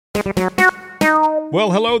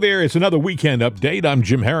Well, hello there. It's another weekend update. I'm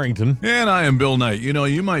Jim Harrington. And I am Bill Knight. You know,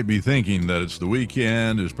 you might be thinking that it's the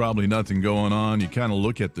weekend, there's probably nothing going on. You kind of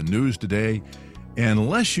look at the news today, and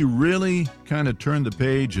unless you really kind of turn the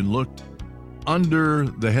page and look under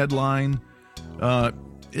the headline,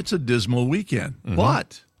 it's a dismal weekend. Mm-hmm.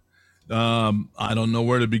 But I don't know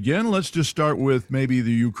where to begin. Let's just start with maybe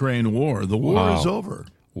the Ukraine war. The war is over.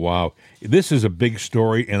 Wow. This is a big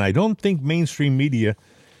story, and I don't think mainstream media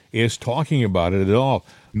is talking about it at all.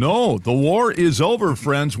 No, the war is over,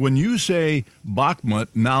 friends. When you say Bakhmut,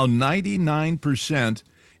 now 99%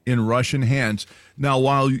 in Russian hands. Now,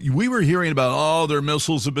 while we were hearing about, their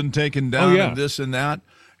missiles have been taken down and this and that,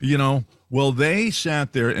 well, they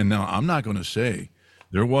sat there, and now I'm not going to say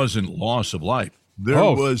there wasn't loss of life.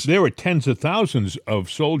 There were tens of thousands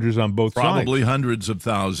of soldiers on both sides. Probably hundreds of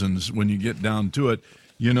thousands when you get down to it.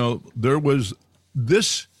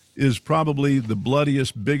 This is probably the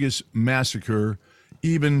bloodiest, biggest massacre,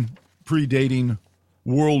 even predating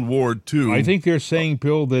World War II. I think they're saying,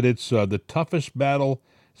 Bill, that it's the toughest battle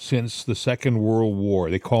since the Second World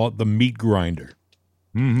War. They call it the meat grinder.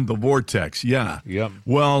 The vortex, yeah. Yep.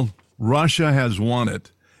 Well, Russia has won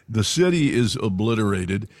it. The city is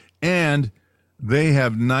obliterated, and they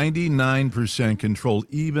have 99% control.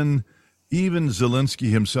 Even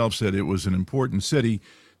Zelensky himself said it was an important city.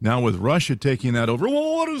 Now, with Russia taking that over,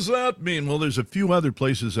 well, what does that mean? Well, there's a few other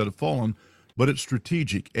places that have fallen, but it's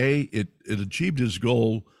strategic. It achieved its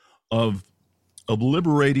goal of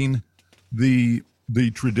liberating the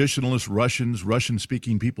traditionalist Russians,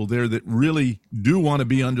 Russian-speaking people there that really do want to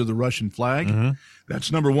be under the Russian flag. Mm-hmm.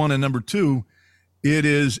 That's number one. And number two, it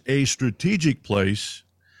is a strategic place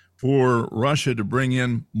for Russia to bring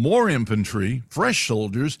in more infantry, fresh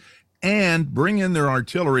soldiers, and bring in their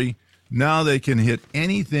artillery. Now they can hit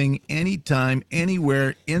anything, anytime,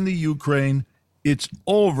 anywhere in the Ukraine. It's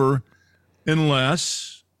over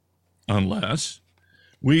unless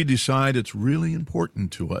we decide it's really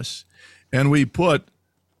important to us and we put,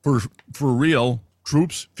 for real,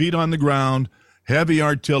 troops, feet on the ground, heavy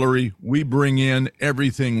artillery. We bring in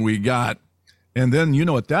everything we got. And then you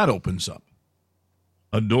know what that opens up?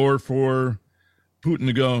 A door for Putin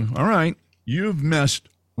to go, all right, you've messed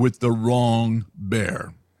with the wrong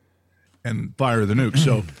bear, and fire the nuke.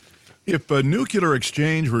 So if a nuclear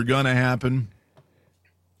exchange were going to happen,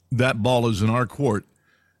 that ball is in our court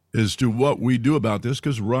as to what we do about this,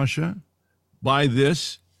 because Russia, by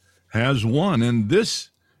this, has won. And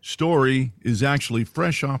this story is actually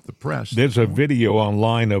fresh off the press. There's a video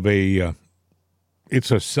online of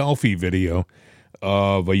it's a selfie video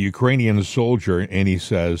of a Ukrainian soldier, and he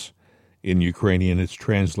says, in Ukrainian, it's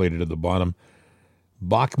translated at the bottom,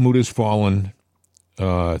 Bakhmut has fallen,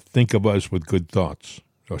 think of us with good thoughts,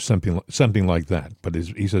 or something like that. But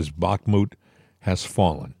he says Bakhmut has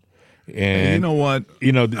fallen. And you know what?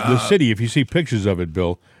 The city, if you see pictures of it,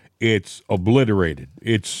 Bill, it's obliterated.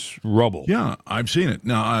 It's rubble. Yeah, I've seen it.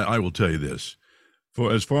 Now, I will tell you this.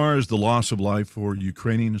 As far as the loss of life for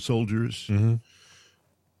Ukrainian soldiers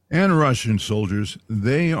and Russian soldiers,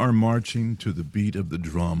 they are marching to the beat of the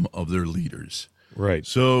drum of their leaders. Right.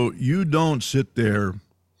 So you don't sit there,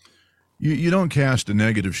 you don't cast a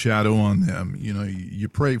negative shadow on them. You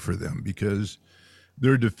pray for them because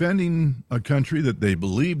they're defending a country that they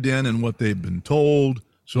believed in and what they've been told.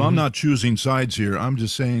 So I'm not choosing sides here. I'm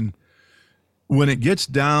just saying when it gets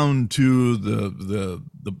down to the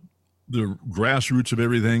grassroots of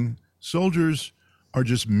everything, soldiers are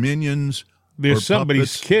just minions. There's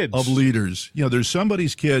somebody's kids. Of leaders. There's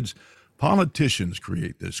somebody's kids. Politicians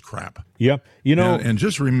create this crap. Yep. And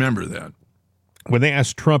just remember that. When they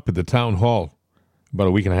asked Trump at the town hall about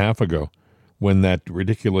a week and a half ago, when that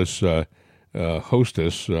ridiculous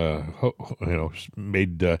hostess,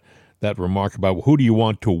 made that remark about who do you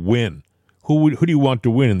want to win? Who do you want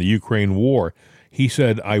to win in the Ukraine war? He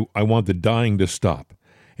said, I want the dying to stop.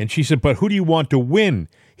 And she said, but who do you want to win?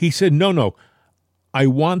 He said, no, I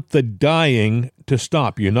want the dying to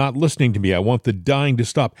stop. You're not listening to me. I want the dying to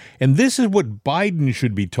stop. And this is what Biden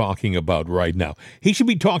should be talking about right now. He should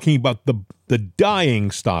be talking about the dying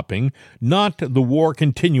stopping, not the war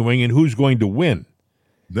continuing and who's going to win.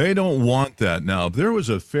 They don't want that. Now, if there was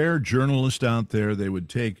a fair journalist out there, they would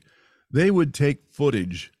take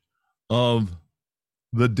footage of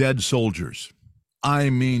the dead soldiers. I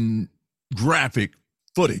mean, graphic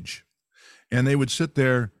footage. And they would sit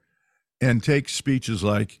there and take speeches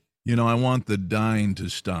like, I want the dying to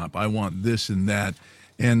stop. I want this and that.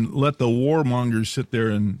 And let the warmongers sit there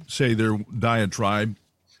and say their diatribe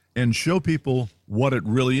and show people what it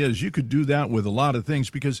really is. You could do that with a lot of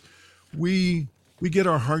things because we get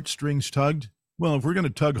our heartstrings tugged. Well, if we're going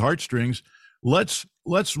to tug heartstrings, let's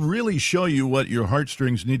really show you what your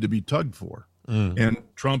heartstrings need to be tugged for. And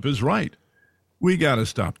Trump is right. We got to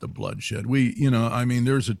stop the bloodshed.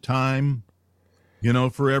 There's a time,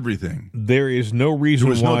 for everything. There is no reason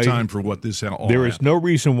There was why no time for what this all there is happened. no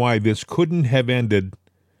reason why this couldn't have ended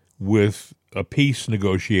with a peace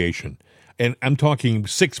negotiation. And I'm talking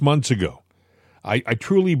 6 months ago. I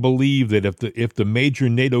truly believe that if the major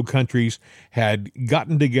NATO countries had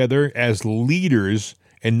gotten together as leaders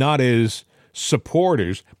and not as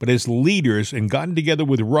supporters, but as leaders and gotten together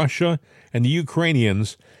with Russia and the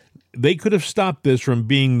Ukrainians, they could have stopped this from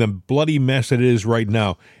being the bloody mess it is right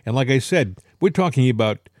now. And like I said, we're talking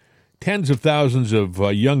about tens of thousands of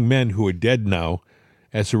young men who are dead now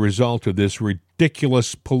as a result of this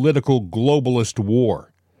ridiculous political globalist war.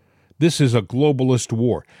 This is a globalist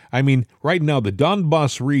war. I mean, right now, the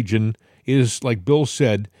Donbass region is, like Bill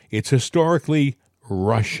said, it's historically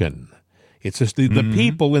Russian. It's just the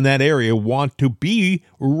people in that area want to be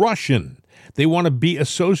Russian. They want to be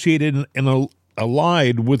associated and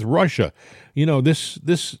allied with Russia.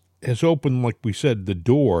 This has opened, like we said, the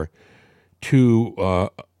door to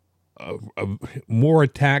more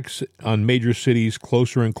attacks on major cities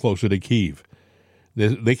closer and closer to Kyiv.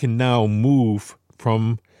 They can now move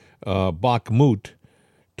from Bakhmut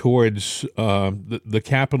towards the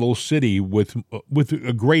capital city with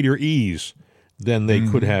a greater ease than they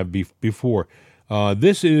could have before.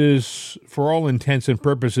 This is, for all intents and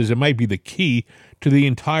purposes, it might be the key to the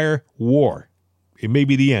entire war. It may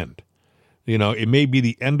be the end. It may be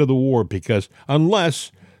the end of the war because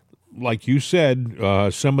unless, like you said,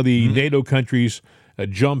 some of the NATO countries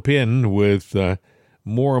jump in with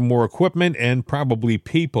more and more equipment and probably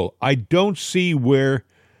people, I don't see where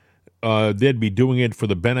they'd be doing it for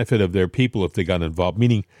the benefit of their people if they got involved.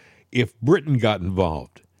 Meaning, if Britain got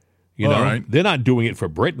involved, right. They're not doing it for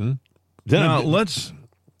Britain. Let's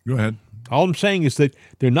go ahead. All I'm saying is that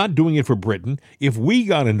they're not doing it for Britain. If we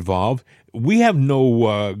got involved, we have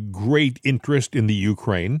no great interest in the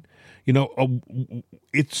Ukraine.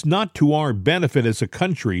 It's not to our benefit as a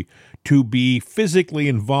country to be physically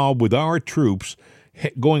involved with our troops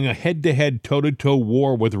going a head-to-head, toe-to-toe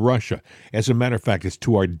war with Russia. As a matter of fact, it's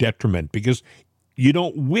to our detriment because you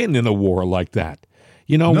don't win in a war like that.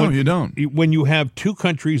 You don't. When you have two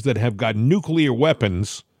countries that have got nuclear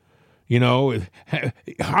weapons,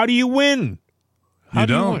 how do you win? How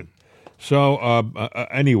do you win? So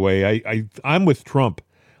anyway, I'm with Trump.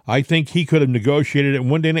 I think he could have negotiated it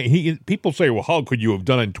one day. People say, well, how could you have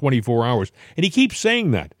done it in 24 hours? And he keeps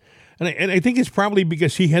saying that. And I think it's probably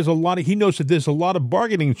because he knows that there's a lot of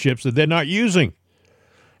bargaining chips that they're not using.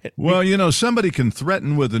 Well, somebody can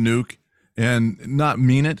threaten with a nuke and not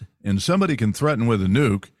mean it, and somebody can threaten with a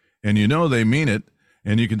nuke and they mean it,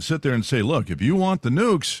 and you can sit there and say, look, if you want the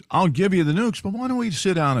nukes, I'll give you the nukes, but why don't we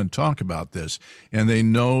sit down and talk about this? And they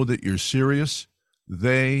know that you're serious.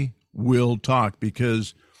 They will talk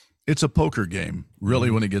because it's a poker game, really,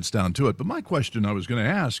 when it gets down to it. But my question I was going to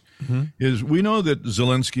ask is, we know that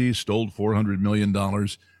Zelensky stole $400 million,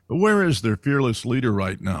 but where is their fearless leader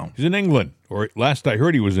right now? He's in England, or last I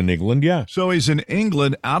heard he was in England, yeah. So he's in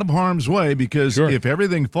England, out of harm's way, because if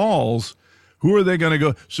everything falls, who are they going to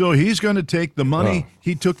go? So he's going to take the money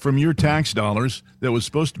he took from your tax dollars that was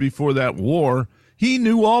supposed to be for that war. He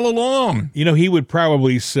knew all along. He would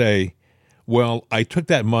probably say, well, I took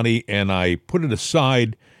that money and I put it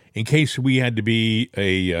aside in case we had to be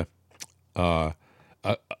a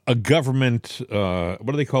government, what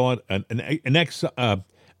do they call it? An exile.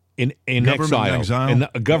 In exile.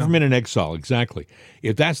 A government in exile, exactly.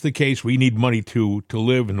 If that's the case, we need money to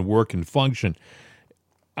live and work and function.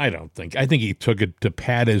 I think he took it to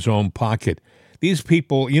pad his own pocket. These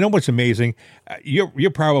people, what's amazing?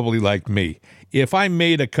 You're probably like me. If I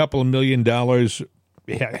made a couple of $1 million,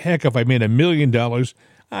 heck, if I made $1 million,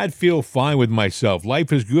 I'd feel fine with myself.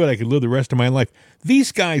 Life is good. I could live the rest of my life.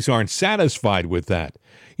 These guys aren't satisfied with that.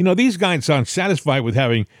 These guys aren't satisfied with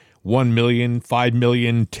having 1 million, 5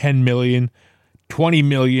 million, 10 million, 20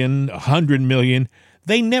 million, 100 million.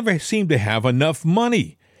 They never seem to have enough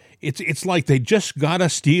money. It's like they just got to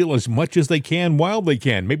steal as much as they can while they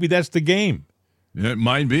can. Maybe that's the game. It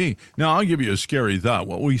might be. Now, I'll give you a scary thought.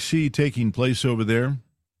 What we see taking place over there,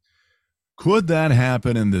 could that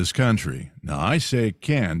happen in this country? Now, I say it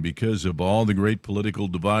can because of all the great political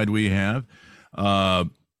divide we have.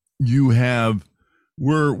 We're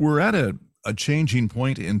at a changing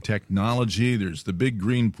point in technology. There's the big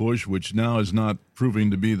green push, which now is not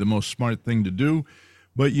proving to be the most smart thing to do.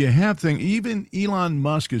 But you have things, even Elon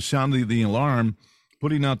Musk is sounding the alarm,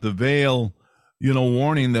 putting out the veil,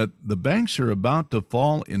 warning that the banks are about to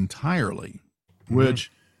fall entirely,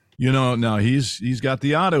 which, Now he's got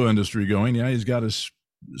the auto industry going. Yeah, he's got a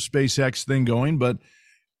SpaceX thing going, but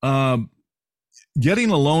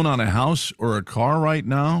getting a loan on a house or a car right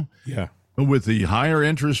now, yeah, with the higher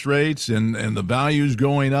interest rates and the values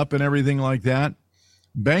going up and everything like that,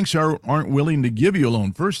 banks aren't willing to give you a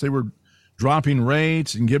loan. First, they were dropping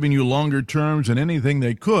rates and giving you longer terms and anything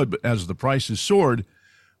they could, but as the prices soared.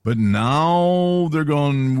 But now they're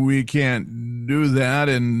going, we can't do that.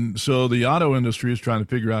 And so the auto industry is trying to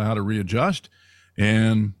figure out how to readjust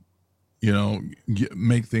and,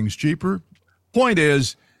 make things cheaper. Point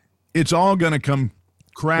is, it's all going to come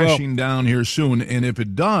crashing down here soon. And if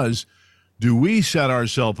it does, do we set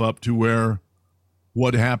ourselves up to where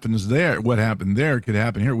what happened there could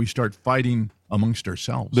happen here? We start fighting amongst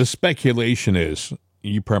ourselves. The speculation is,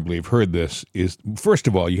 you probably have heard this, is first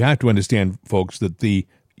of all, you have to understand, folks, that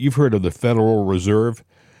you've heard of the Federal Reserve.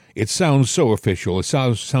 It sounds so official. It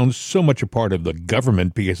sounds so much a part of the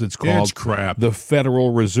government because it's called the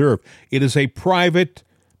Federal Reserve. It is a private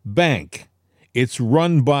bank. It's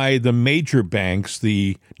run by the major banks,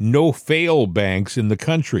 the no-fail banks in the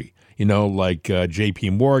country, like J.P.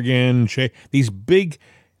 Morgan. These big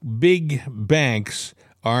banks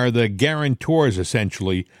are the guarantors,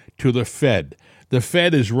 essentially, to the Fed. The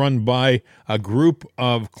Fed is run by a group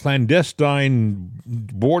of clandestine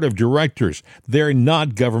board of directors. They're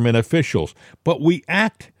not government officials. But we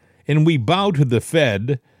act and we bow to the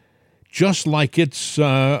Fed just like it's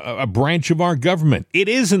a branch of our government. It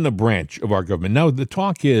isn't a branch of our government. Now, the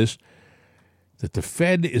talk is that the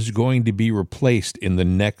Fed is going to be replaced in the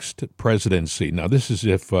next presidency. Now, this is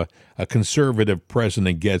if a conservative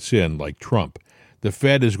president gets in, like Trump. The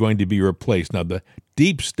Fed is going to be replaced. Now, the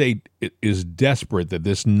deep state is desperate that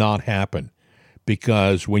this not happen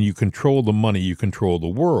because when you control the money, you control the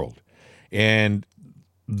world. And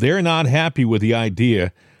they're not happy with the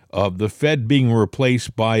idea of the Fed being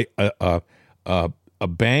replaced by a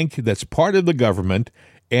bank that's part of the government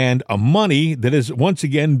and a money that is once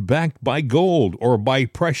again backed by gold or by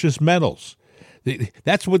precious metals.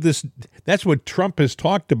 That's what Trump has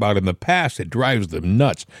talked about in the past. It drives them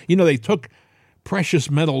nuts. They took precious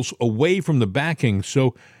metals away from the backing,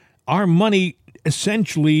 so our money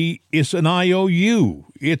essentially is an IOU.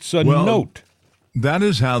 It's a note. That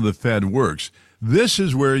is how the Fed works. This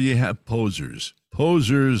is where you have posers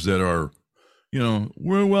that are,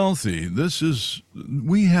 we're wealthy.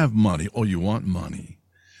 We have money. Oh, you want money?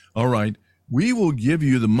 All right. We will give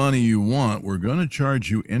you the money you want. We're going to charge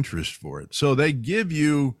you interest for it. So they give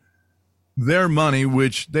you their money,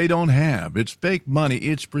 which they don't have. It's fake money.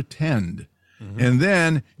 It's pretend. Mm-hmm. And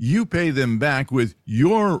then you pay them back with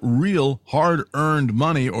your real hard-earned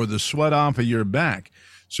money or the sweat off of your back.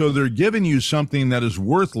 So they're giving you something that is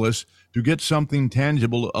worthless to get something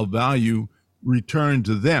tangible of value returned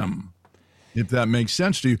to them, if that makes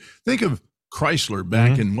sense to you. Think of Chrysler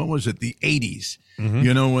back in, what was it, the 80s,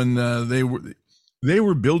 when they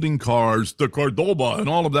were building cars, the Cordoba and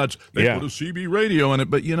all of that. They put a CB radio in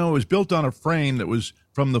it, but, it was built on a frame that was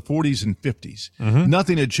from the 40s and 50s. Mm-hmm.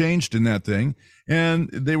 Nothing had changed in that thing, and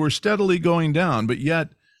they were steadily going down, but yet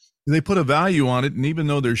they put a value on it, and even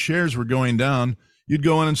though their shares were going down, you'd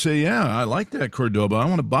go in and say, yeah, I like that Cordoba. I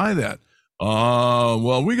want to buy that.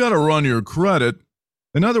 Well, we got to run your credit.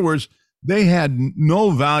 In other words, they had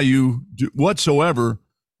no value whatsoever,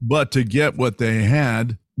 but to get what they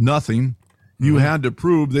had, nothing. You had to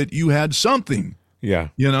prove that you had something. Yeah.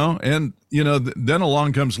 Then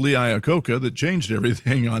along comes Lee Iacocca that changed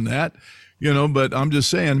everything on that, but I'm just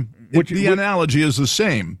saying the analogy is the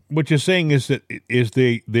same. What you're saying is that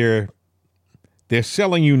they're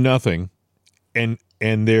selling you nothing and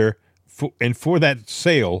for that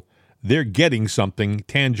sale, they're getting something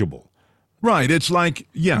tangible. Right. It's like,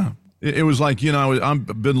 it was like,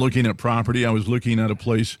 I've been looking at property. I was looking at a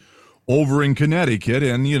place over in Connecticut,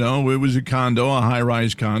 and, it was a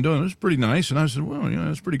high-rise condo, and it was pretty nice. And I said, well,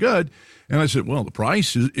 it's pretty good. And I said, well, the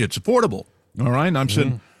price it's affordable. All right. And I'm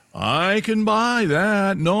saying, I can buy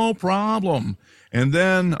that. No problem. And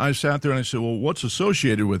then I sat there and I said, well, what's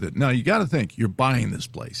associated with it? Now, you got to think, you're buying this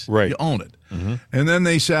place. Right. You own it. Mm-hmm. And then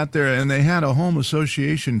they sat there and they had a home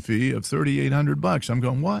association fee of $3,800. I'm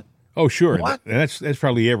going, what? Oh, sure. What? That's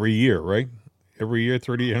probably every year, right? Every year,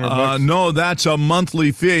 $3,800? No, that's a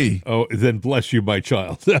monthly fee. Oh, then bless you, my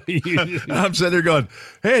child. I'm sitting there going,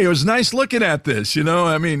 hey, it was nice looking at this, and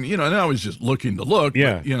I was just looking to look.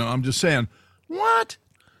 Yeah. But, I'm just saying, what?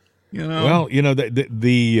 Well,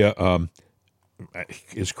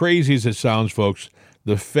 as crazy as it sounds, folks,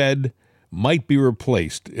 the Fed might be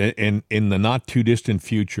replaced in the not too distant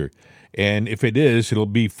future. And if it is, it'll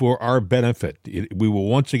be for our benefit. We will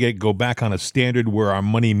once again go back on a standard where our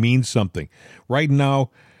money means something. Right now,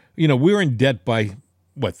 we're in debt by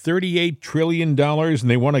what, $38 trillion, and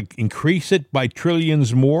they want to increase it by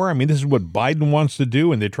trillions more. I mean, this is what Biden wants to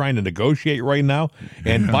do, and they're trying to negotiate right now.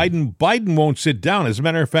 And Biden won't sit down. As a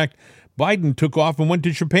matter of fact, Biden took off and went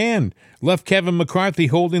to Japan, left Kevin McCarthy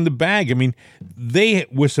holding the bag. I mean, they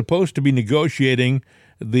were supposed to be negotiating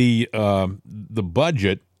the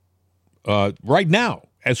budget right now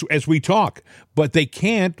as we talk, but they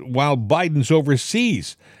can't while Biden's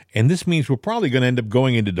overseas, and this means we're probably going to end up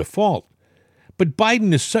going into default. But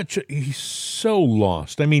Biden is he's so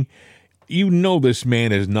lost. I mean, this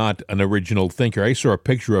man is not an original thinker. I saw a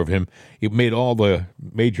picture of him. It made all the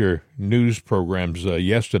major news programs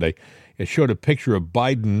yesterday. It showed a picture of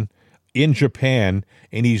Biden in Japan,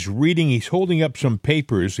 and he's holding up some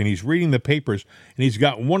papers, and he's reading the papers, and he's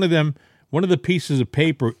got one of the pieces of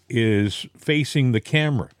paper is facing the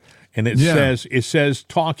camera, and it says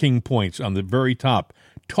talking points on the very top.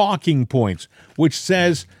 Talking points, which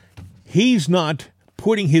says he's not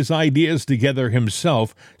putting his ideas together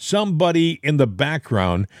himself. Somebody in the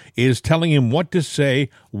background is telling him what to say,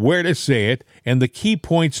 where to say it, and the key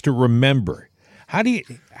points to remember. How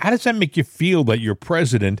does that make you feel that your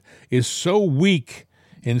president is so weak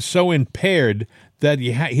and so impaired that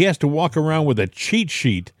he has to walk around with a cheat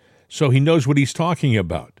sheet so he knows what he's talking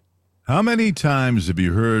about? How many times have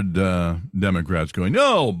you heard Democrats going,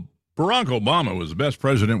 no, Barack Obama was the best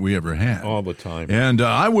president we ever had? All the time. And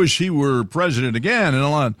I wish he were president again and a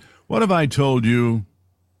lot. What have I told you?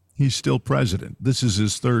 He's still president. This is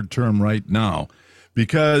his third term right now.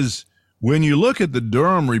 Because when you look at the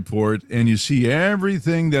Durham report and you see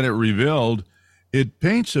everything that it revealed, it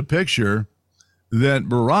paints a picture that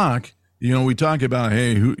Barack, we talk about,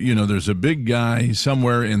 hey, there's a big guy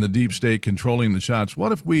somewhere in the deep state controlling the shots.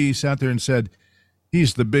 What if we sat there and said,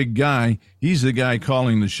 he's the big guy. He's the guy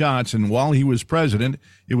calling the shots. And while he was president,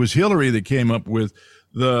 it was Hillary that came up with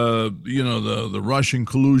the Russian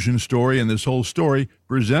collusion story, and this whole story,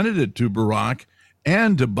 presented it to Barack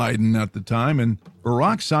and to Biden at the time, and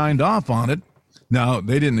Barack signed off on it. Now,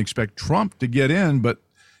 they didn't expect Trump to get in, but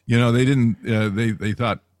they didn't. They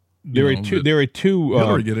thought there are two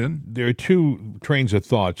Hillary get in. There are two trains of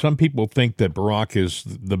thought. Some people think that Barack is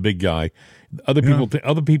the big guy. Other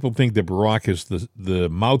people think that Barack is the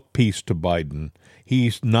mouthpiece to Biden.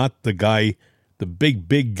 He's not the guy, the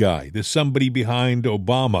big guy. There's somebody behind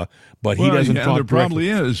Obama, but he doesn't talk there directly. Probably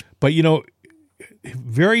is. But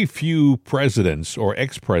very few presidents or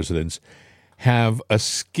ex-presidents have a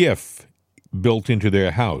SCIF built into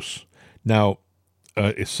their house. Now,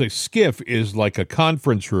 a SCIF is like a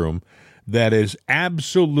conference room that is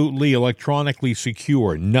absolutely electronically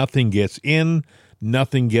secure. Nothing gets in,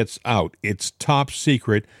 nothing gets out. It's top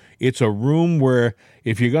secret. It's a room where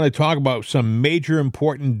if you're going to talk about some major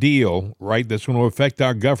important deal, right, that's going to affect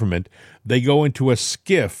our government, they go into a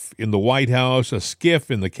SCIF in the White House, a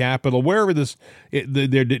SCIF in the Capitol, wherever they're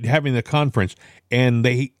having the conference, and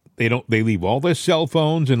they leave all their cell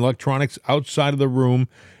phones and electronics outside of the room,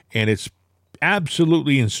 and it's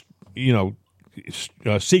absolutely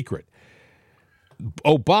secret.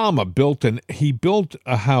 Obama built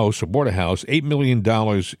a house, bought a house, $8 million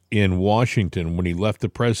in Washington when he left the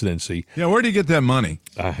presidency. Yeah, where did he get that money?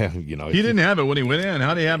 He didn't have it when he went in.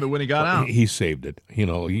 How did he have it when he got out? He saved it.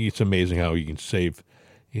 It's amazing how he can save.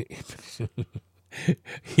 Where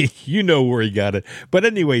he got it. But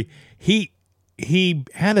anyway, he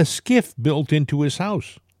had a SCIF built into his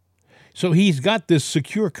house. So he's got this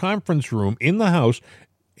secure conference room in the house.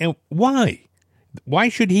 And why? Why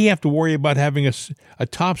should he have to worry about having a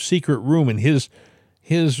top secret room in his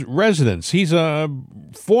residence? He's a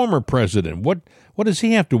former president. What does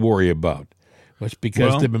he have to worry about? Well, it's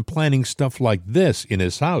because they've been planning stuff like this in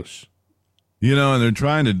his house. And they're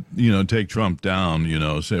trying to, take Trump down,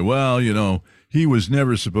 say, he was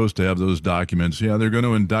never supposed to have those documents. Yeah, they're going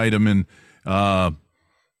to indict him in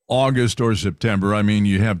August or September. I mean,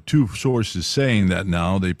 you have two sources saying that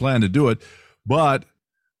now. They plan to do it. But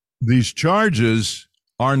these charges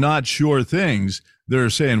are not sure things.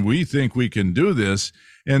 They're saying, we think we can do this,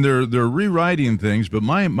 and they're rewriting things. But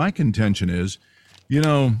my contention is,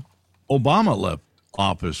 Obama left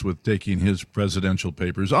office with taking his presidential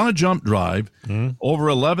papers on a jump drive, over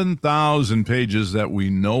 11,000 pages that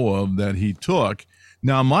we know of that he took.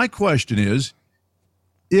 Now, my question is,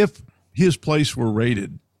 if his place were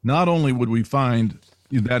raided, not only would we find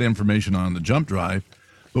that information on the jump drive,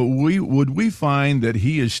 but would we find that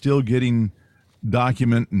he is still getting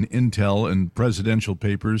document and intel and presidential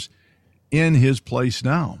papers in his place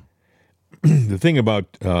now? The thing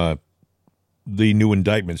about the new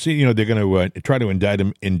indictments, they're going to try to indict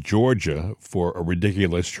him in Georgia for a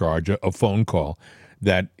ridiculous charge, a phone call.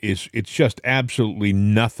 that it's just absolutely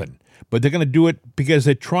nothing. But they're going to do it because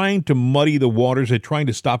they're trying to muddy the waters. They're trying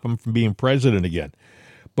to stop him from being president again.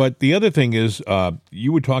 But the other thing is,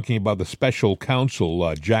 you were talking about the special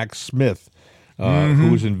counsel, Jack Smith, who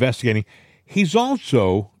was investigating. He's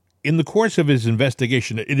also, in the course of his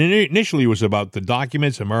investigation, it initially was about the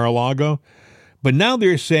documents at Mar-a-Lago, but now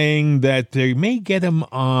they're saying that they may get him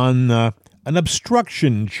on an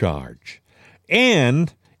obstruction charge.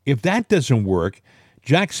 And if that doesn't work,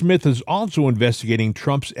 Jack Smith is also investigating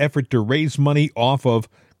Trump's effort to raise money off of,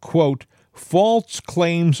 quote, false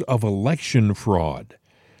claims of election fraud,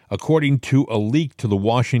 according to a leak to the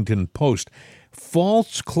Washington Post.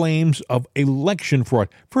 False claims of election fraud.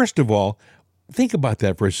 First of all, think about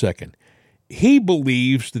that for a second. He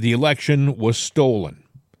believes that the election was stolen.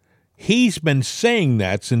 He's been saying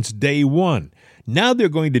that since day one. Now they're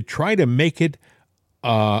going to try to make it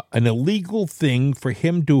an illegal thing for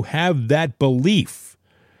him to have that belief.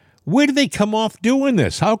 Where do they come off doing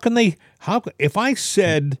this? If I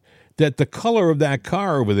said that the color of that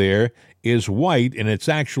car over there is white and it's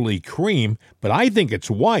actually cream, but I think it's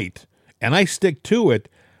white and I stick to it,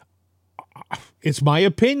 it's my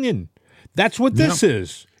opinion. That's what this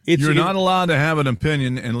is. You're not allowed to have an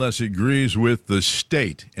opinion unless it agrees with the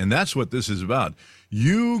state, and that's what this is about.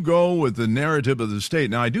 You go with the narrative of the state.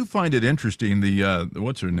 Now, I do find it interesting,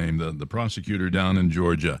 what's her name, the prosecutor down in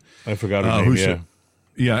Georgia. I forgot her name,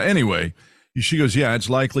 Anyway, she goes, it's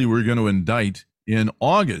likely we're going to indict in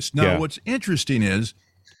August. Now, what's interesting is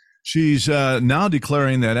she's now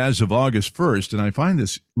declaring that as of August 1st, and I find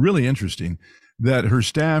this really interesting, that her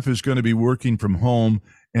staff is going to be working from home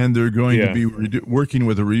and they're going to be working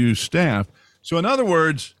with a reduced staff. So in other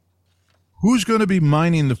words, who's going to be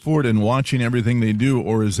mining the fort and watching everything they do?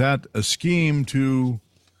 Or is that a scheme to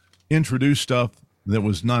introduce stuff that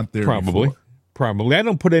was not there before? Probably. I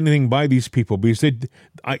don't put anything by these people because,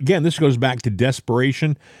 again, this goes back to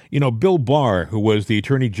desperation. You know, Bill Barr, who was the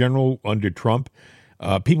attorney general under Trump,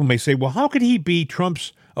 people may say, well, how could he be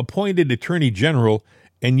Trump's appointed attorney general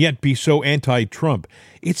and yet be so anti-Trump?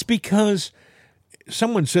 It's because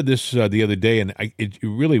someone said this the other day, and it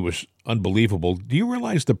really was unbelievable. Do you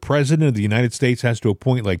realize the president of the United States has to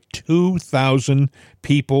appoint like 2,000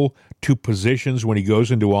 people to positions when he goes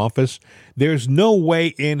into office? There's no way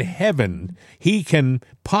in heaven he can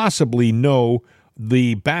possibly know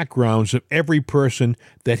the backgrounds of every person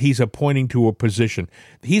that he's appointing to a position.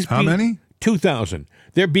 How many? 2,000.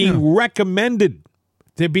 They're being recommended.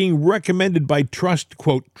 They're being recommended by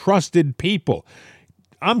trusted people.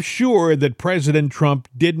 I'm sure that President Trump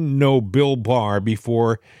didn't know Bill Barr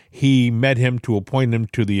before he met him to appoint him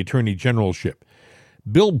to the attorney generalship.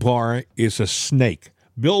 Bill Barr is a snake.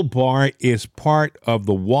 Bill Barr is part of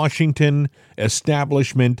the Washington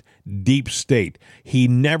establishment deep state. He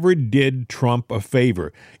never did Trump a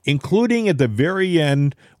favor, including at the very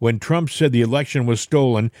end when Trump said the election was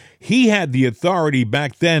stolen. He had the authority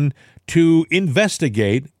back then to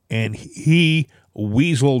investigate, and he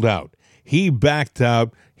weaseled out. He backed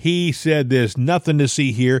out. He said there's nothing to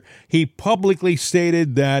see here. He publicly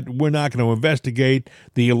stated that we're not going to investigate.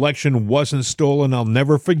 The election wasn't stolen. I'll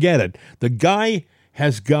never forget it. The guy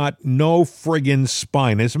has got no friggin'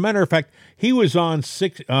 spine. As a matter of fact, he was on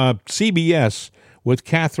CBS with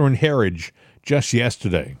Catherine Herridge just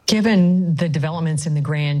yesterday. Given the developments in the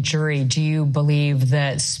grand jury, do you believe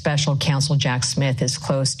that special counsel Jack Smith is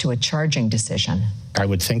close to a charging decision? I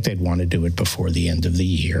would think they'd want to do it before the end of the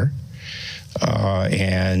year.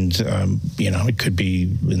 It could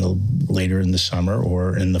be later in the summer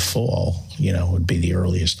or in the fall, would be the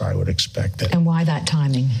earliest I would expect it. And why that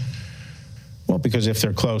timing? Well, because if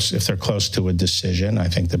they're close to a decision, I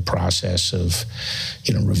think the process of,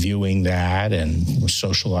 reviewing that and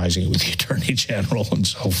socializing it with the Attorney General and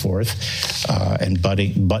so forth, and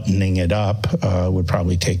buttoning it up would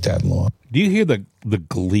probably take that long. Do you hear the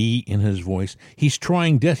glee in his voice? He's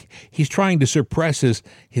trying to suppress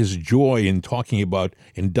his joy in talking about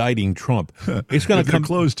indicting Trump. It's going to come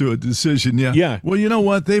close to a decision. Yeah. Yeah. Well, you know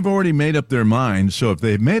what? They've already made up their minds. So if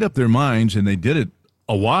they've made up their minds and they did it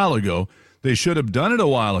a while ago, they should have done it a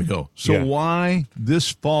while ago. So why this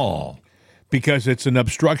fall? Because it's an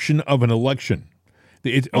obstruction of an election.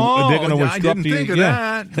 They're going to I didn't think of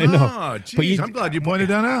that. I know. Geez, I'm glad you pointed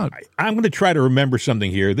that out. I'm going to try to remember something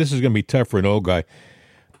here. This is going to be tough for an old guy.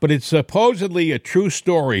 But it's supposedly a true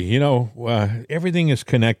story. Everything is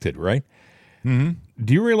connected, right? Mm-hmm.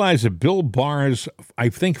 Do you realize that Bill Barr's, I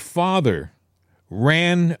think, father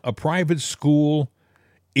ran a private school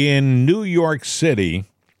in New York City,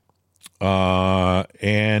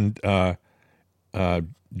 and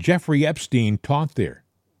Jeffrey Epstein taught there.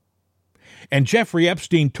 And Jeffrey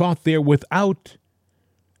Epstein taught there without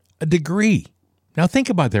a degree. Now think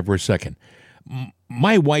about that for a second.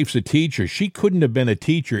 My wife's a teacher. She couldn't have been a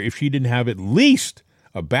teacher if she didn't have at least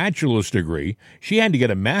a bachelor's degree. She had to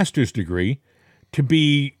get a master's degree to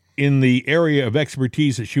be in the area of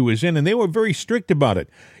expertise that she was in, and they were very strict about it.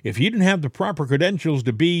 If you didn't have the proper credentials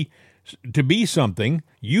to be something,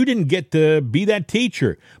 you didn't get to be that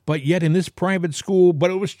teacher. But yet in this private school,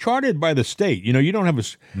 but it was chartered by the state. You know, you don't have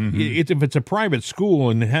if it's a private school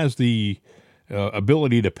and it has the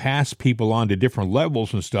ability to pass people on to different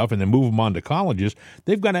levels and stuff and then move them on to colleges,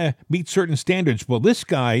 they've got to meet certain standards. Well, this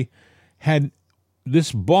guy had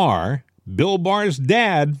this Barr, Bill Barr's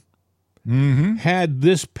dad, had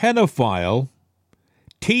this pedophile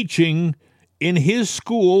teaching in his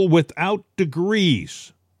school without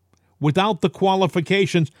degrees, without the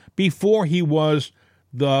qualifications, before he was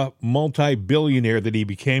the multi-billionaire that he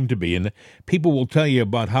became to be. And people will tell you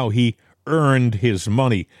about how he earned his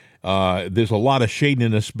money. There's a lot of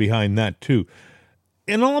shadiness behind that, too.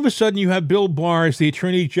 And all of a sudden, you have Bill Barr as the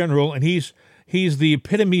Attorney General, and he's the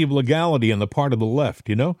epitome of legality on the part of the left,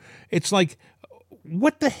 you know? It's like,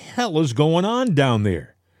 what the hell is going on down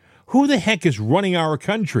there? Who the heck is running our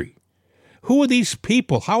country? Who are these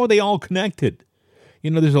people? How are they all connected?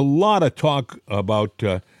 You know, there's a lot of talk about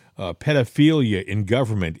pedophilia in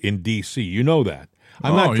government in D.C. You know that.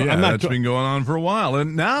 That's been going on for a while.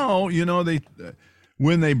 And now, you know,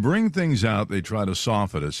 when they bring things out, they try to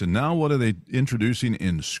soften us. And now what are they introducing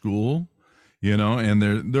in school? You know,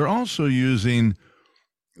 and they're also using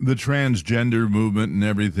the transgender movement and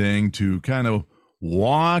everything to kind of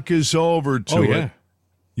walk us over to it.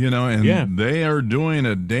 You know, and they are doing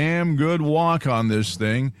a damn good walk on this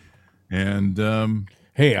thing. And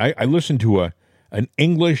hey, I listened to an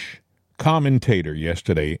English commentator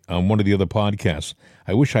yesterday on one of the other podcasts.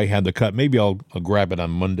 I wish I had the cut. Maybe I'll grab it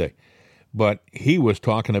on Monday. But he was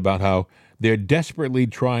talking about how they're desperately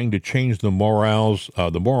trying to change the morals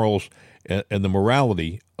and the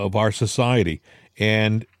morality of our society,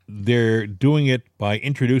 and they're doing it by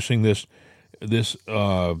introducing this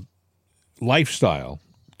lifestyle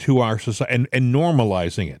to our society and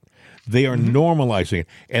normalizing it. They are normalizing it,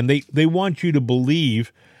 and they want you to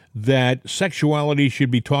believe that sexuality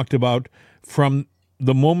should be talked about from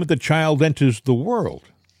the moment the child enters the world.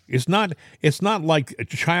 It's not like a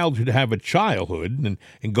child should have a childhood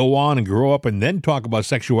and go on and grow up and then talk about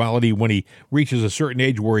sexuality when he reaches a certain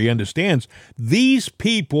age where he understands. These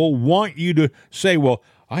people want you to say, well,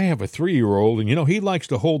 I have a 3-year-old, and, you know, he likes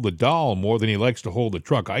to hold the doll more than he likes to hold the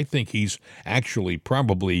truck. I think he's actually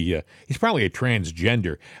probably a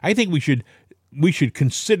transgender. I think we should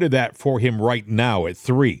consider that for him right now at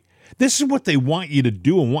 3. This is what they want you to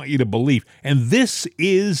do and want you to believe, and this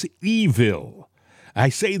is evil. I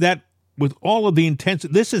say that with all of the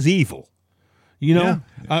intensity. This is evil. You know,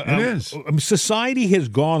 it is. Society has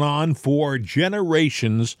gone on for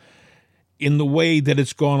generations in the way that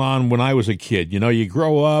it's gone on when I was a kid. You know, you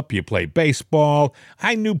grow up, you play baseball.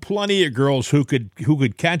 I knew plenty of girls who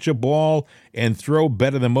could catch a ball and throw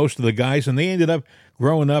better than most of the guys, and they ended up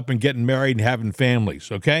growing up and getting married and having families,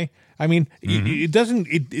 okay? I mean,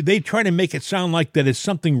 they try to make it sound like that it's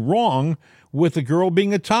something wrong with a girl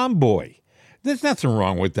being a tomboy. There's nothing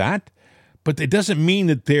wrong with that, but it doesn't mean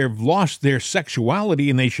that they've lost their sexuality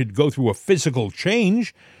and they should go through a physical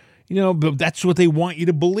change. You know, but that's what they want you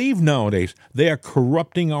to believe nowadays. They are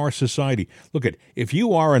corrupting our society. Look, if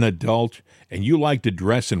you are an adult and you like to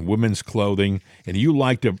dress in women's clothing and you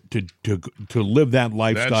like to live that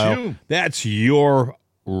lifestyle, that's your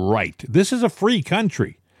right. This is a free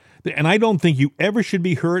country, and I don't think you ever should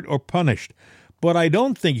be hurt or punished. But I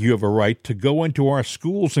don't think you have a right to go into our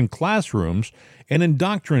schools and classrooms and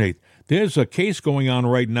indoctrinate. There's a case going on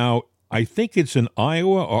right now, I think it's in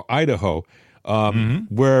Iowa or Idaho,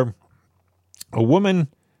 where a woman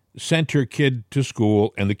sent her kid to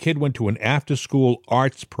school, and the kid went to an after-school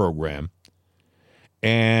arts program.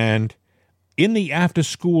 And in the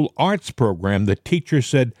after-school arts program, the teacher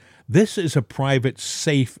said, this is a private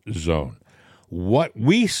safe zone. What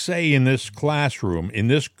we say in this classroom, in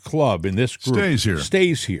this club, in this group,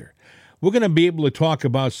 stays here. We're going to be able to talk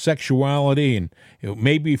about sexuality, and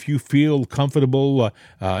maybe if you feel comfortable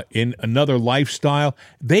in another lifestyle.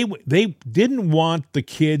 They didn't want the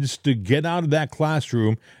kids to get out of that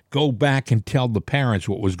classroom, go back and tell the parents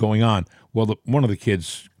what was going on. Well, one of the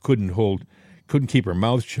kids couldn't keep her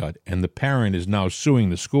mouth shut, and the parent is now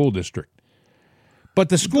suing the school district. But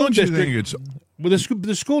the school district,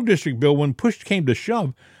 the school district, Bill, when push came to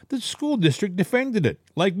shove, the school district defended it.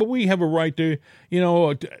 Like, but we have a right to, you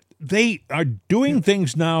know, they are doing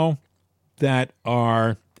things now that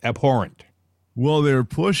are abhorrent. Well, they're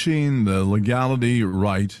pushing the legality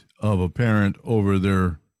right of a parent over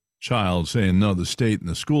their child saying, no, the state and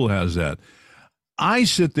the school has that. I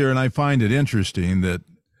sit there and I find it interesting that,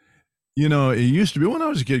 it used to be when I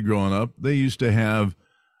was a kid growing up, they used to have,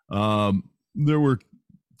 there were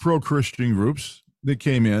pro-Christian groups that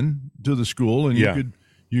came in to the school, and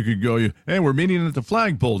you could go, hey, we're meeting at the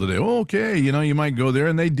flagpole today. Oh, okay. You might go there,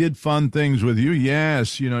 and they did fun things with you.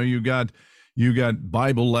 Yes. You got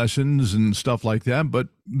Bible lessons and stuff like that, but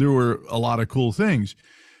there were a lot of cool things.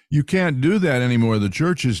 You can't do that anymore. The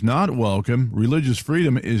church is not welcome. Religious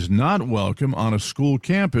freedom is not welcome on a school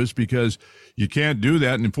campus because you can't do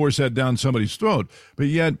that and force that down somebody's throat. But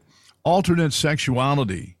yet, alternate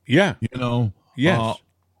sexuality. Yeah. Yes.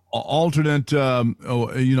 Alternate,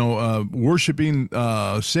 worshiping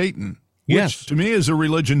Satan. Which to me is a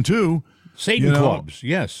religion too. Satan clubs.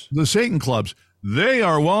 Yes. The Satan clubs. They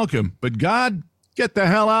are welcome, but God, get the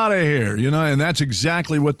hell out of here, and that's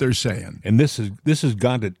exactly what they're saying. And this has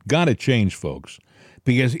got to change, folks,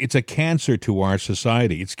 because it's a cancer to our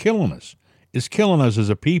society. It's killing us. It's killing us as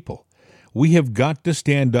a people. We have got to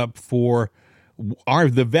stand up for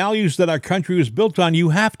the values that our country was built on. You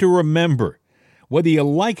have to remember, whether you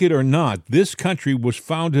like it or not, this country was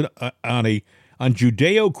founded on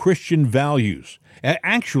Judeo-Christian values.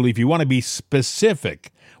 Actually, if you want to be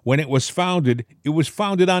specific, when it was founded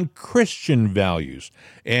on Christian values.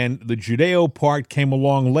 And the Judeo part came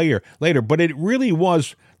along later. But it really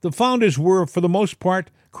was, the founders were, for the most part,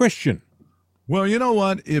 Christian. Well, you know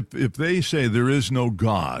what? If they say there is no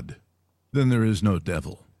God, then there is no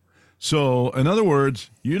devil. So, in other words,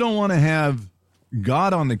 you don't want to have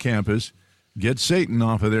God on the campus. Get Satan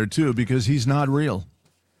off of there, too, because he's not real.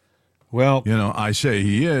 Well, I say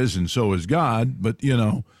he is, and so is God, but,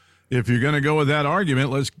 if you're going to go with that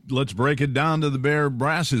argument, let's break it down to the bare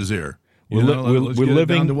brasses here. Let's get it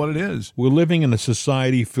down to what it is. We're living in a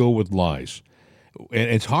society filled with lies. And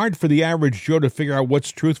it's hard for the average Joe to figure out what's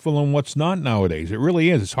truthful and what's not nowadays. It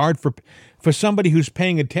really is. It's hard for somebody who's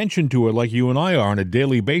paying attention to it like you and I are on a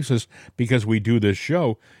daily basis because we do this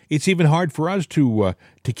show. It's even hard for us to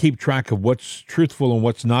keep track of what's truthful and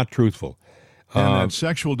what's not truthful. And that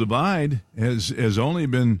sexual divide has only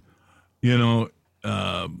been,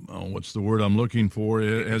 what's the word I'm looking for?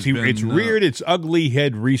 It's reared its ugly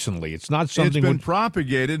head recently. It's not something. It's been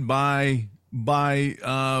propagated by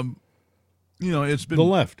it's been the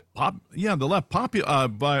left. The left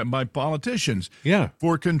by politicians. Yeah,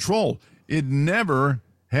 for control. It never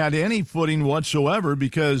had any footing whatsoever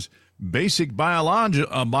because basic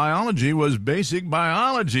biology was basic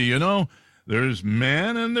biology. There's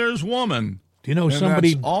man and there's woman. Do you know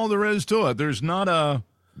somebody? That's all there is to it. There's not a.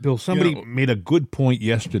 Bill, somebody made a good point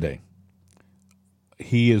yesterday.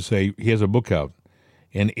 He has a book out,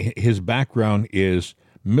 and his background is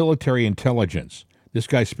military intelligence. This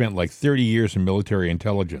guy spent like 30 years in military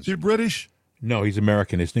intelligence. Is he British? No, he's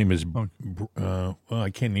American. His name is I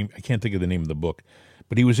can't think of the name of the book,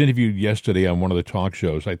 but he was interviewed yesterday on one of the talk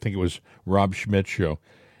shows. I think it was Rob Schmidt's show,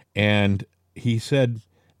 and he said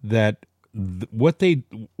that what the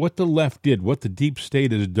left did, what the deep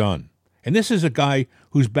state has done. And this is a guy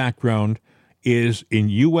whose background is in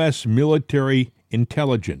U.S. military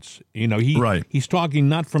intelligence. He's talking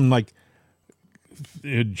not from like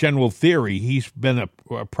general theory. He's been a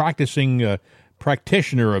practicing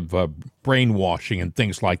practitioner of brainwashing and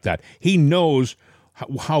things like that. He knows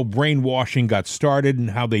how brainwashing got started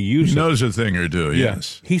and how they use it. He knows a thing or two,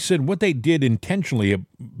 yes. He said what they did intentionally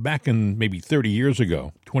back in maybe 30 years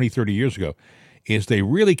ago, is they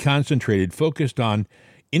really focused on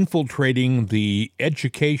infiltrating the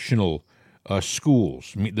educational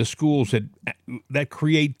schools, the schools that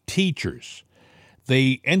create teachers.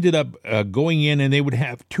 They ended up going in, and they would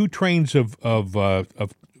have two trains of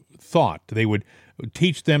thought. They would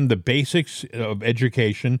teach them the basics of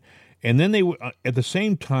education, and then they would, at the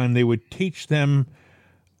same time, they would teach them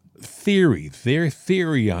their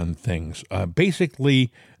theory on things.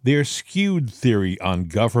 Basically, their skewed theory on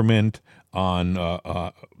government, on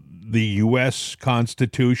the U.S.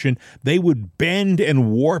 Constitution. They would bend and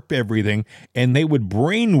warp everything, and they would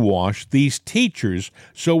brainwash these teachers.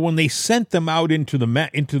 So when they sent them out into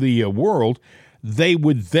the world, they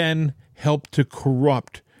would then help to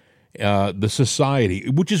corrupt the society,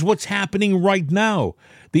 which is what's happening right now.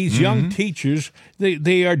 These young teachers,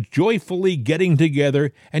 they are joyfully getting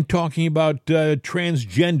together and talking about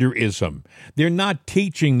transgenderism. They're not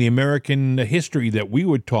teaching the American history that we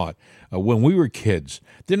were taught when we were kids.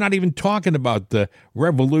 They're not even talking about the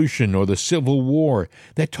Revolution or the Civil War.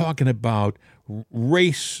 They're talking about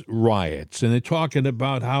race riots, and they're talking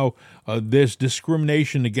about how there's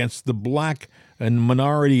discrimination against the black and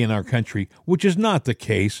minority in our country, which is not the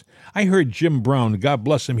case. I heard Jim Brown, God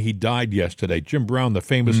bless him, he died yesterday. Jim Brown, the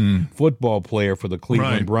famous football player for the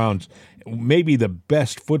Cleveland Browns, maybe the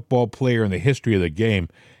best football player in the history of the game.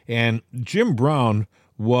 And Jim Brown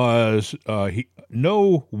was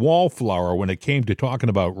no wallflower when it came to talking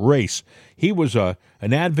about race. He was an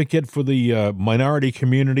advocate for the minority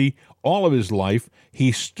community all of his life.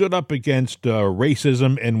 He stood up against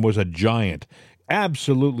racism and was a giant,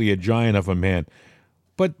 absolutely a giant of a man.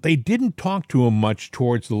 But they didn't talk to him much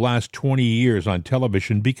towards the last 20 years on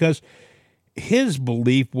television because his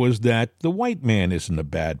belief was that the white man isn't a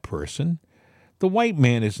bad person. The white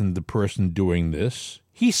man isn't the person doing this.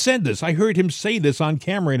 He said this. I heard him say this on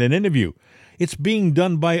camera in an interview. It's being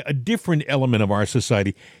done by a different element of our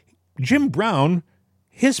society. Jim Brown,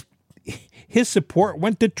 his support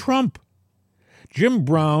went to Trump. Jim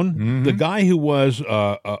Brown, the guy who was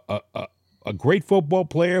a great football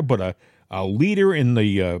player, but a leader in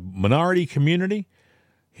the minority community,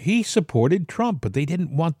 he supported Trump, but they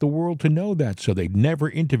didn't want the world to know that, so they never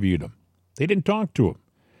interviewed him. They didn't talk to him.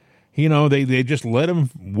 You know, they just let him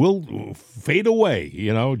fade away,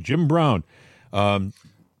 you know, Jim Brown.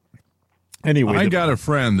 Anyway. I got a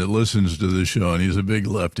friend that listens to the show, and he's a big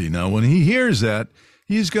lefty. Now, when he hears that,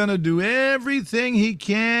 he's going to do everything he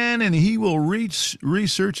can, and he will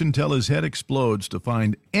research until his head explodes to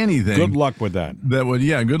find anything. Good luck with that. That would,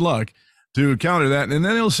 yeah, good luck to counter that. And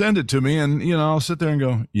then he'll send it to me, and, you know, I'll sit there and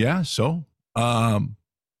go, yeah, so,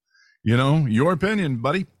 you know, your opinion,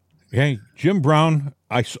 buddy. Hey, Jim Brown,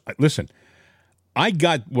 listen, I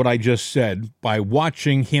got what I just said by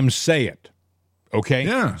watching him say it. Okay.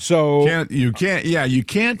 Yeah. So you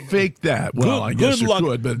can't fake that. Well, I guess you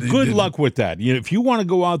could, but good luck with that. You know, if you want to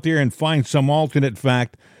go out there and find some alternate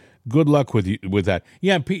fact, good luck with that.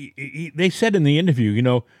 Yeah. They said in the interview, you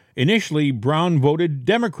know, initially Brown voted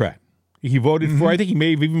Democrat. He voted for, I think he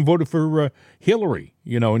may have even voted for Hillary,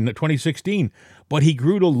 you know, in 2016. But he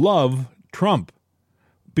grew to love Trump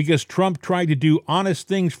because Trump tried to do honest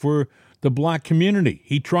things for the black community.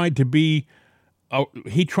 He tried to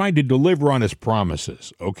deliver on his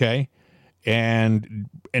promises, okay? And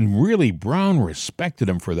really, Brown respected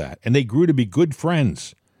him for that, and they grew to be good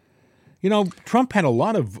friends. You know, Trump had a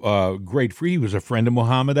lot of great friends. He was a friend of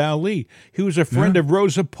Muhammad Ali. He was a friend of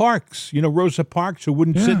Rosa Parks. You know, Rosa Parks, who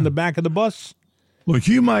wouldn't sit in the back of the bus. Look,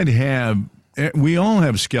 we all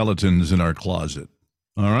have skeletons in our closet,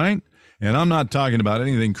 all right? And I'm not talking about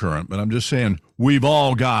anything current, but I'm just saying we've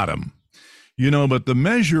all got them. You know, but the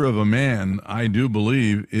measure of a man, I do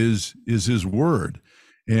believe, is his word.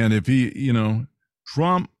 And if he, you know,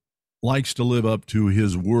 Trump likes to live up to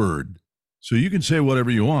his word. So you can say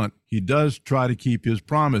whatever you want. He does try to keep his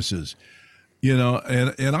promises, you know,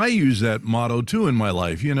 and I use that motto too in my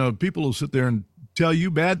life. You know, people will sit there and tell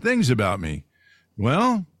you bad things about me.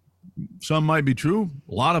 Well, some might be true.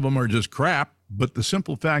 A lot of them are just crap. But the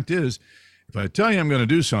simple fact is, if I tell you I'm going to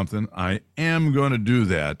do something, I am going to do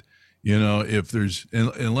that. You know,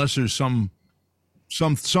 unless there's something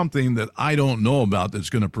that I don't know about that's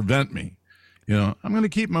going to prevent me, you know, I'm going to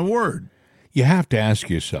keep my word. You have to ask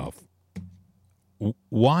yourself,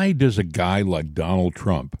 why does a guy like Donald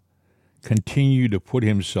Trump continue to put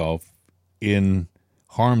himself in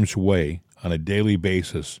harm's way on a daily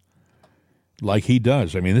basis like he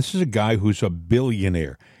does? I mean, this is a guy who's a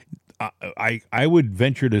billionaire. I would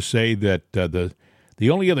venture to say that the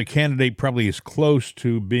only other candidate probably as close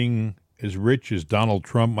to being as rich as Donald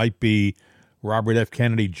Trump might be Robert F.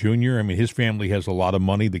 Kennedy Jr. I mean, his family has a lot of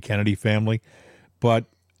money, the Kennedy family, but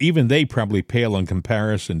even they probably pale in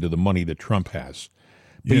comparison to the money that Trump has.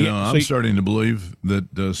 But I'm starting to believe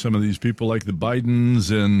that some of these people like the Bidens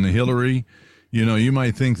and Hillary, you know, you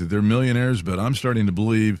might think that they're millionaires, but I'm starting to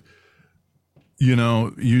believe, you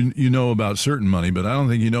know about certain money, but I don't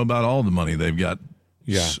think you know about all the money they've got.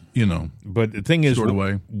 Yeah. You know. But the thing is, sort of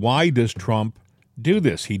way. Why does Trump do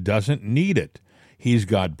this? He doesn't need it. He's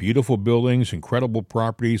got beautiful buildings, incredible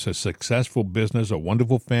properties, a successful business, a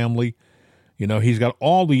wonderful family. You know, he's got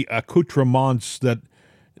all the accoutrements that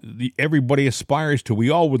everybody aspires to. We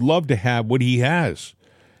all would love to have what he has.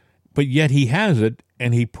 But yet he has it,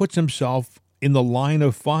 and he puts himself in the line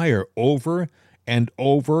of fire over and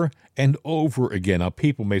over and over again. Now,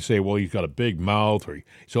 people may say, well, he's got a big mouth, or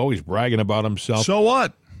he's always bragging about himself. So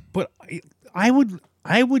what? But I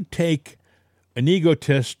would take an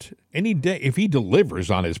egotist any day. If he delivers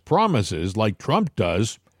on his promises like Trump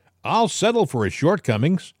does, I'll settle for his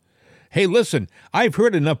shortcomings. Hey, listen, I've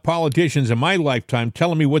heard enough politicians in my lifetime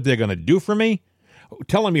telling me what they're going to do for me,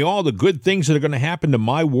 telling me all the good things that are going to happen to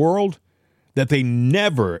my world. that they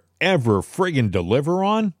never, ever friggin' deliver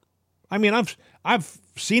on? I mean, I've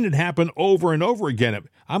seen it happen over and over again.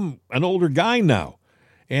 I'm an older guy now,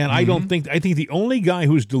 and I think the only guy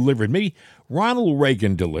who's delivered, maybe Ronald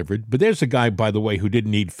Reagan delivered, but there's a guy, by the way, who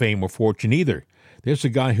didn't need fame or fortune either. There's a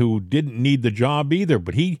guy who didn't need the job either,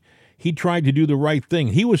 but he tried to do the right thing.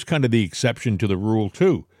 He was kind of the exception to the rule,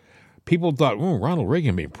 too. People thought, Ronald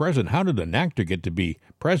Reagan being president, how did an actor get to be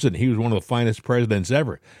president? He was one of the finest presidents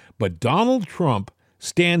ever. But Donald Trump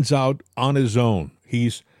stands out on his own.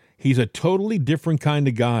 He's a totally different kind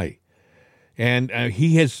of guy. And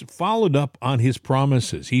he has followed up on his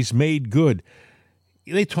promises. He's made good.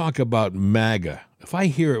 They talk about MAGA. If I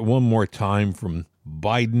hear it one more time from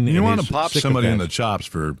Biden, you and want his to pop somebody in the chops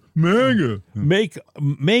for MAGA.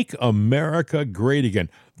 Make America great again.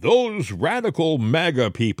 Those radical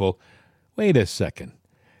MAGA people. Wait a second.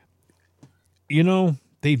 You know,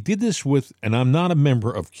 they did this with, and I'm not a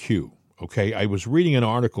member of Q, okay? I was reading an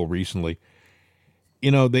article recently.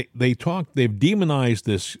 You know, they've demonized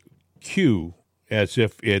this Q as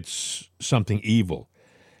if it's something evil.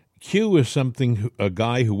 Q is a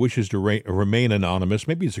guy who wishes to remain anonymous.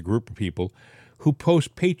 Maybe it's a group of people who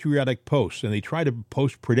post patriotic posts, and they try to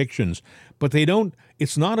post predictions, but they don't.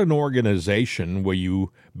 It's not an organization where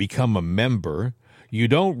you become a member. You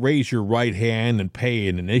don't raise your right hand and pay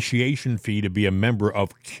an initiation fee to be a member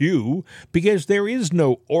of Q, because there is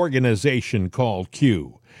no organization called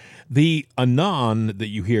Q. The Anon that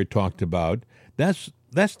you hear talked about, that's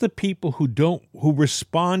the people who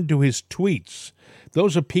respond to his tweets.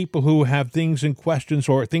 Those are people who have things in questions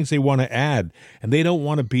or things they want to add, and they don't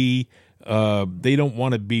want to be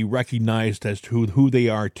recognized as to who they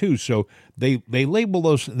are too. So they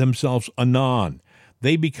label themselves Anon.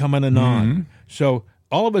 They become an Anon. Mm-hmm. So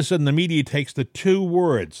all of a sudden the media takes the two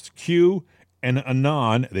words, Q and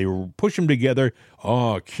Anon, they push them together.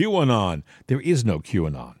 Oh, QAnon. There is no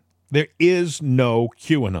QAnon. There is no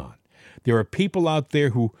QAnon. There are people out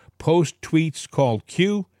there who post tweets called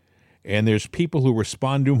Q, and there's people who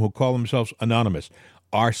respond to them who call themselves anonymous.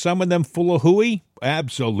 Are some of them full of hooey?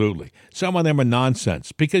 Absolutely. Some of them are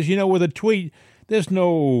nonsense. Because, you know, with a tweet, there's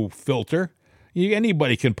no filter.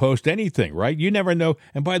 Anybody can post anything, right? You never know.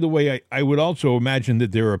 And by the way, I would also imagine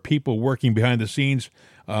that there are people working behind the scenes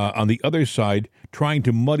on the other side trying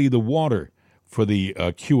to muddy the water for the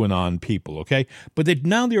QAnon people, okay? But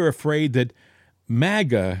now they're afraid that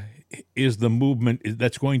MAGA is the movement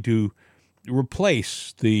that's going to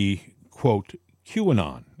replace the, quote,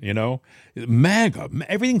 QAnon, you know? MAGA,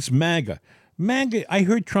 everything's MAGA. MAGA, I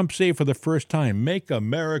heard Trump say for the first time, make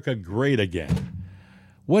America great again.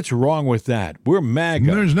 What's wrong with that? We're MAGA.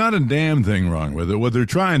 There's not a damn thing wrong with it. What they're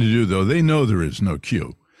trying to do, though, they know there is no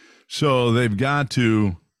Q. So they've got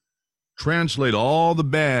to translate all the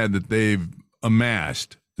bad that they've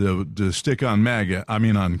amassed to stick on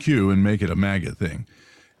on Q and make it a MAGA thing.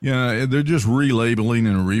 Yeah, they're just relabeling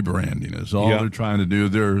and rebranding is all they're trying to do.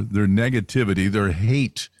 Their negativity, their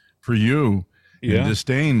hate for you, and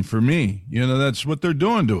disdain for me. You know, that's what they're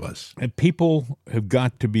doing to us. And people have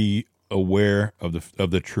got to be aware of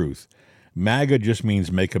the truth. MAGA just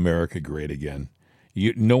means make America great again.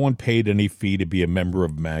 No one paid any fee to be a member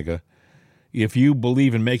of MAGA. If you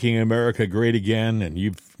believe in making America great again,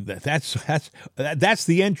 and that's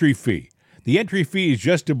the entry fee. The entry fee is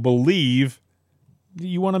just to believe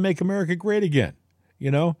you want to make America great again.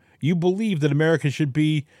 You know, you believe that America should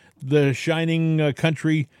be the shining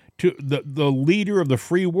country to the leader of the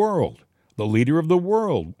free world, the leader of the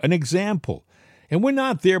world, an example. And we're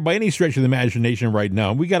not there by any stretch of the imagination right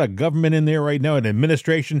now. We got a government in there right now, an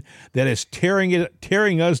administration that is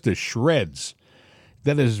tearing us to shreds,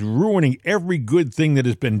 that is ruining every good thing that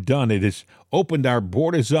has been done. It has opened our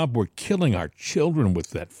borders up. We're killing our children with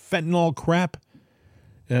that fentanyl crap.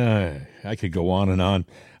 I could go on and on.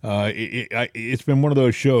 It's been one of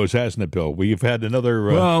those shows, hasn't it, Bill? We've had another...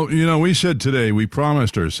 Well, you know, we said today, we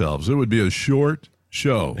promised ourselves it would be a short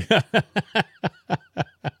show.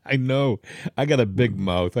 I know. I got a big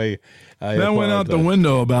mouth. That went out the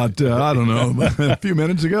window about, I don't know, a few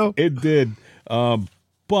minutes ago. It did.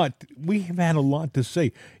 But we have had a lot to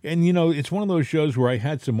say. And, you know, it's one of those shows where I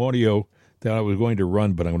had some audio that I was going to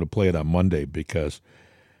run, but I'm going to play it on Monday because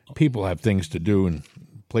people have things to do and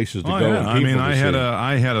places to go. Yeah. I mean, I had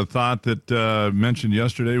a thought that mentioned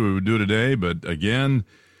yesterday we would do today, but again,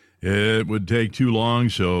 it would take too long,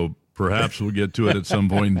 so perhaps we'll get to it at some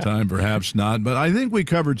point in time, perhaps not. But I think we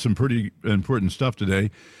covered some pretty important stuff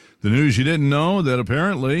today. The news you didn't know, that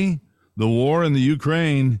apparently the war in the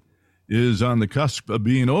Ukraine is on the cusp of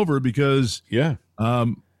being over because, Bill, how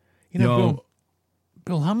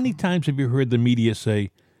many times have you heard the media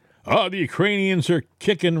say, the Ukrainians are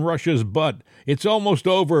kicking Russia's butt. It's almost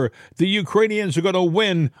over. The Ukrainians are going to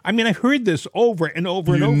win. I mean, I've heard this over and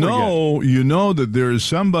over and over again. You know that there is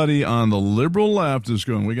somebody on the liberal left that's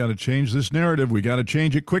going, we got to change this narrative. We got to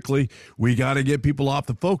change it quickly. We got to get people off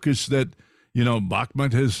the focus that,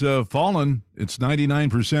 Bakhmut has fallen. It's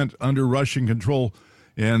 99% under Russian control,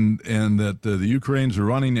 and that the Ukrainians are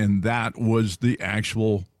running, and that was the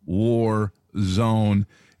actual war zone,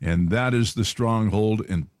 and that is the stronghold,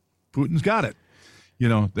 and Putin's got it.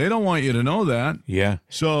 They don't want you to know that. Yeah.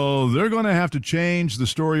 So they're going to have to change the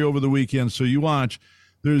story over the weekend. So you watch,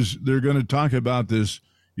 they're going to talk about this,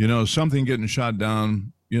 something getting shot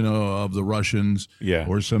down, of the Russians,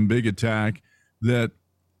 or some big attack that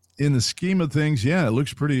in the scheme of things, it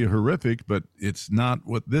looks pretty horrific, but it's not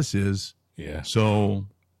what this is. Yeah. So,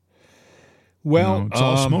 well, it's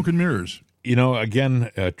all smoke and mirrors. Again,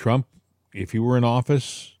 Trump, if he were in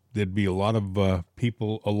office, there'd be a lot of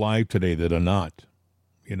people alive today that are not.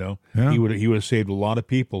 He would have saved a lot of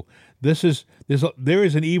people. There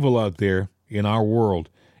is an evil out there in our world,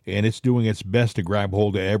 and it's doing its best to grab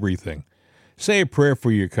hold of everything. Say a prayer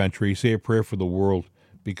for your country. Say a prayer for the world,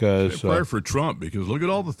 because say a prayer for Trump, because look at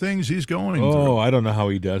all the things he's going through. Oh, I don't know how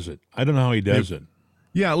he does it.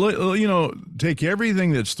 Yeah, take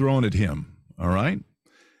everything that's thrown at him. All right.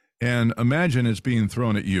 And imagine it's being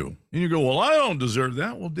thrown at you. And you go, well, I don't deserve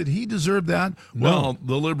that. Well, did he deserve that? No. Well,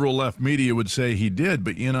 the liberal left media would say he did,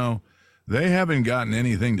 but, they haven't gotten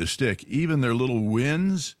anything to stick. Even their little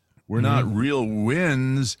wins were not real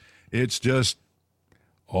wins. It's just...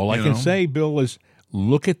 All I can say, Bill, is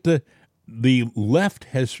look at the left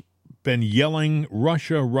has been yelling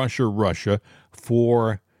Russia, Russia, Russia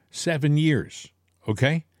for 7 years,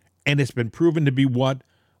 okay? And it's been proven to be what?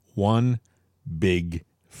 One big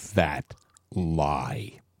fat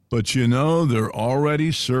lie. But they're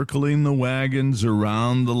already circling the wagons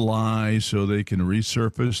around the lie so they can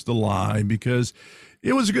resurface the lie, because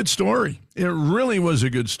it was a good story. It really was a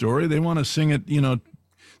good story. They want to sing it, they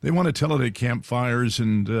want to tell it at campfires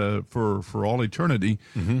and for all eternity.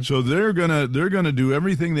 Mm-hmm. So they're gonna do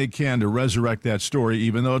everything they can to resurrect that story,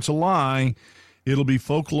 even though it's a lie. It'll be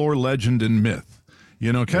folklore, legend, and myth.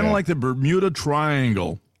 Kind of like the Bermuda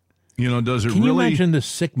Triangle. Does it Can you really imagine the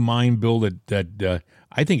sick mind, Bill, that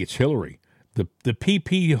I think it's Hillary, the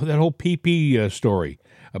PP, that whole PP story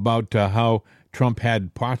about how Trump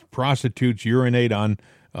had prostitutes urinate on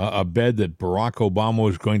a bed that Barack Obama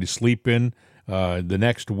was going to sleep in the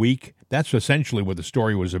next week. That's essentially what the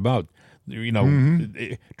story was about.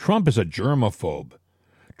 Trump is a germaphobe.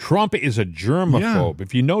 Yeah.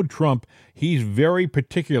 If you know Trump, he's very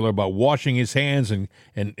particular about washing his hands and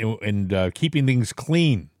keeping things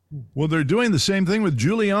clean. Well, they're doing the same thing with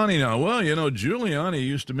Giuliani now. Well, Giuliani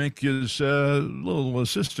used to make his little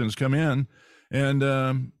assistants come in and,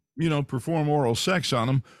 perform oral sex on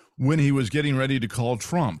him when he was getting ready to call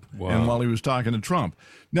Trump. Wow. And while he was talking to Trump.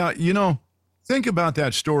 Now, think about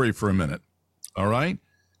that story for a minute, all right?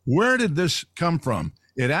 Where did this come from?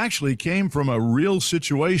 It actually came from a real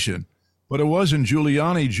situation, but it wasn't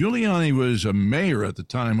Giuliani. Giuliani was a mayor at the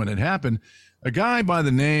time when it happened. A guy by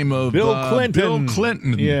the name of Bill Clinton. Bill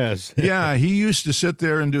Clinton. Yes. Yeah, he used to sit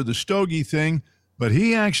there and do the stogie thing, but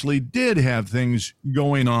he actually did have things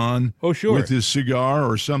going on with his cigar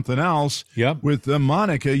or something else. Yep. With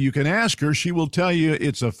Monica. You can ask her. She will tell you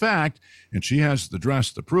it's a fact, and she has the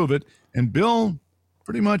dress to prove it. And Bill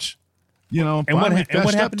pretty much,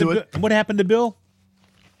 what happened to Bill?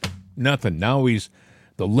 Nothing. Now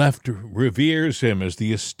the left reveres him as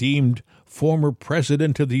the esteemed former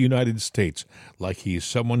president of the United States, like he's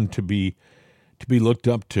someone to be looked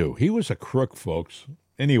up to. He was a crook, folks.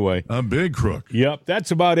 Anyway. A big crook. Yep,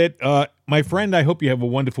 that's about it. My friend, I hope you have a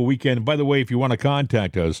wonderful weekend. By the way, if you want to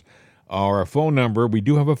contact us, our phone number, we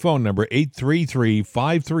do have a phone number,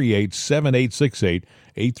 833-538-7868,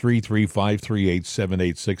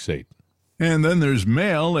 833-538-7868. And then there's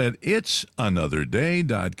mail at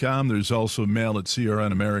itsanotherday.com. There's also mail at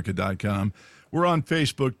crnamerica.com. We're on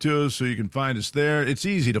Facebook, too, so you can find us there. It's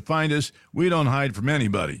easy to find us. We don't hide from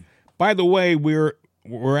anybody. By the way, we're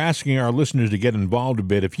asking our listeners to get involved a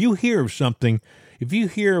bit. If you hear of something, if you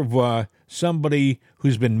hear of somebody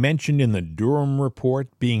who's been mentioned in the Durham report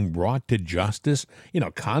being brought to justice,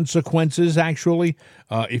 consequences, actually,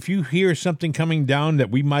 if you hear something coming down that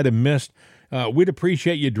we might have missed, we'd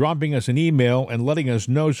appreciate you dropping us an email and letting us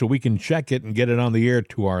know so we can check it and get it on the air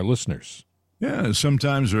to our listeners. Yeah,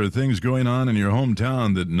 sometimes there are things going on in your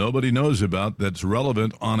hometown that nobody knows about that's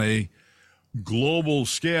relevant on a global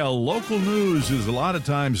scale. Local news is a lot of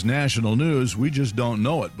times national news. We just don't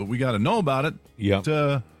know it, but we got to know about it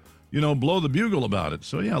blow the bugle about it.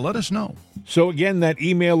 So, yeah, let us know. So, again, that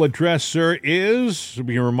email address, sir, is, so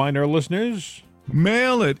we can remind our listeners,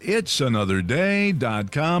 mail at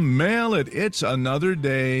itsanotherday.com. Mail at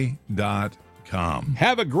itsanotherday.com.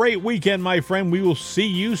 have a great weekend, my friend. We will see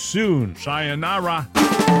you soon. Sayonara.